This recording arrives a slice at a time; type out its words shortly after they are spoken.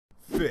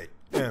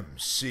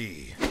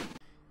FitMC.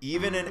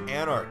 Even in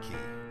anarchy,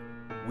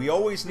 we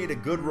always need a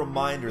good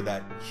reminder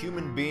that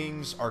human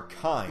beings are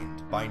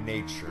kind by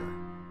nature.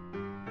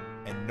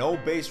 And no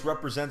base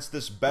represents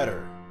this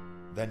better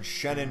than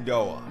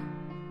Shenandoah.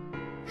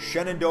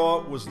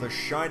 Shenandoah was the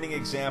shining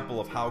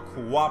example of how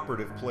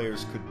cooperative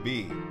players could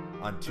be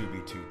on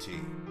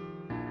 2B2T.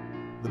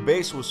 The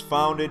base was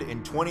founded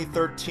in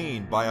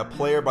 2013 by a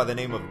player by the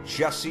name of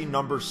Jesse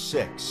No.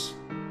 6.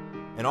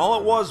 And all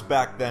it was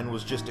back then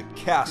was just a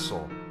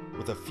castle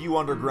with a few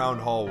underground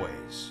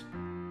hallways.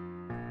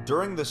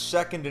 During the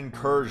second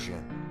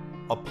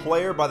incursion, a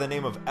player by the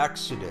name of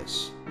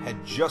Exodus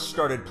had just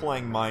started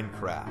playing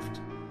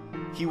Minecraft.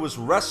 He was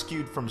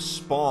rescued from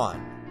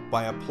spawn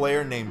by a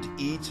player named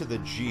E to the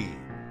G,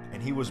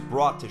 and he was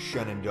brought to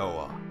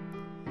Shenandoah.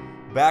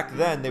 Back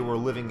then, they were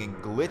living in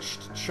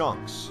glitched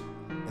chunks,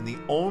 and the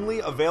only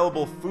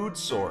available food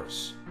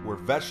source were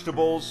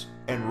vegetables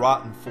and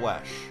rotten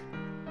flesh.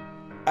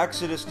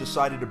 Exodus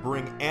decided to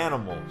bring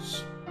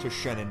animals to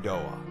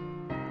Shenandoah.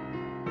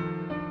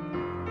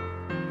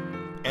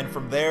 And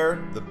from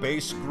there, the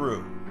base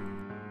grew.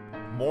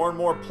 More and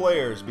more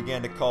players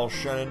began to call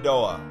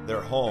Shenandoah their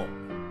home.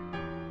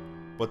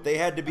 But they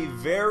had to be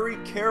very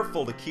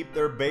careful to keep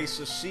their base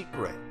a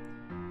secret.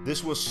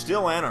 This was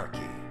still anarchy,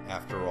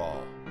 after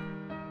all.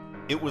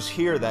 It was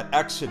here that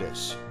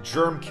Exodus,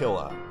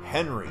 Germkilla,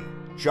 Henry,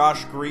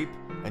 Josh Greep,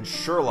 and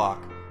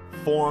Sherlock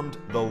formed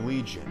the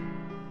Legion,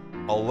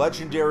 a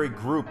legendary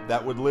group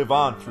that would live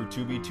on through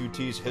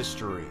 2B2T's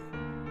history,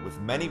 with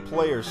many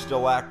players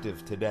still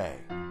active today.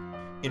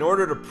 In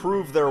order to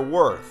prove their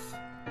worth,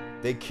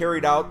 they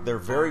carried out their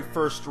very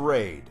first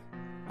raid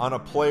on a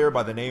player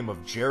by the name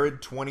of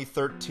Jared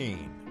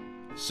 2013,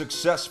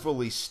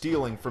 successfully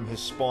stealing from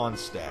his spawn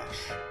stash.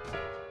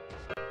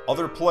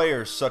 Other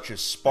players such as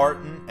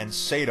Spartan and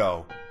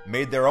Sato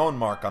made their own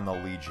mark on the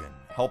Legion,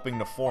 helping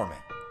to form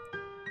it.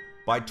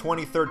 By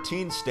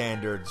 2013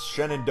 standards,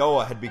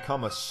 Shenandoah had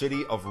become a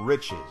city of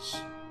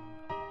riches.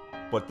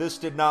 But this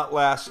did not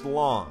last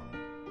long,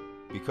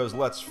 because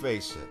let's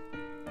face it,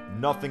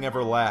 nothing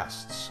ever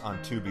lasts on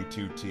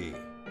 2B2T.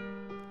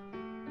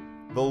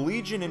 The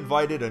Legion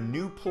invited a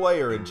new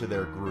player into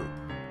their group.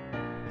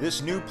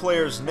 This new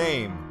player's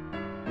name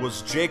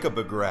was Jacob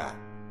Agrat,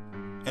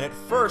 and at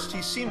first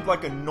he seemed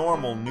like a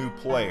normal new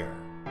player.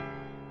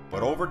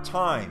 But over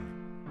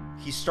time,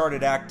 he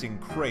started acting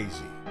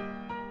crazy.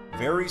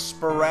 Very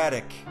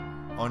sporadic,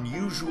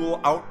 unusual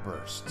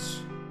outbursts.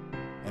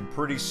 And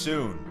pretty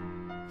soon,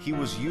 he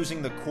was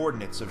using the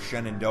coordinates of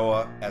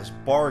Shenandoah as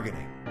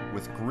bargaining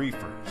with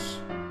griefers.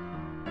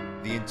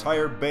 The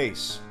entire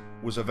base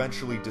was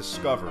eventually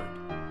discovered.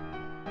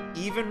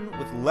 Even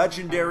with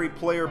legendary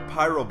player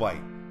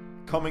Pyrobite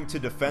coming to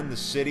defend the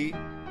city,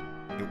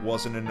 it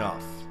wasn't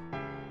enough,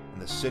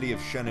 and the city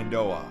of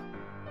Shenandoah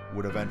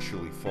would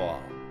eventually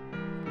fall.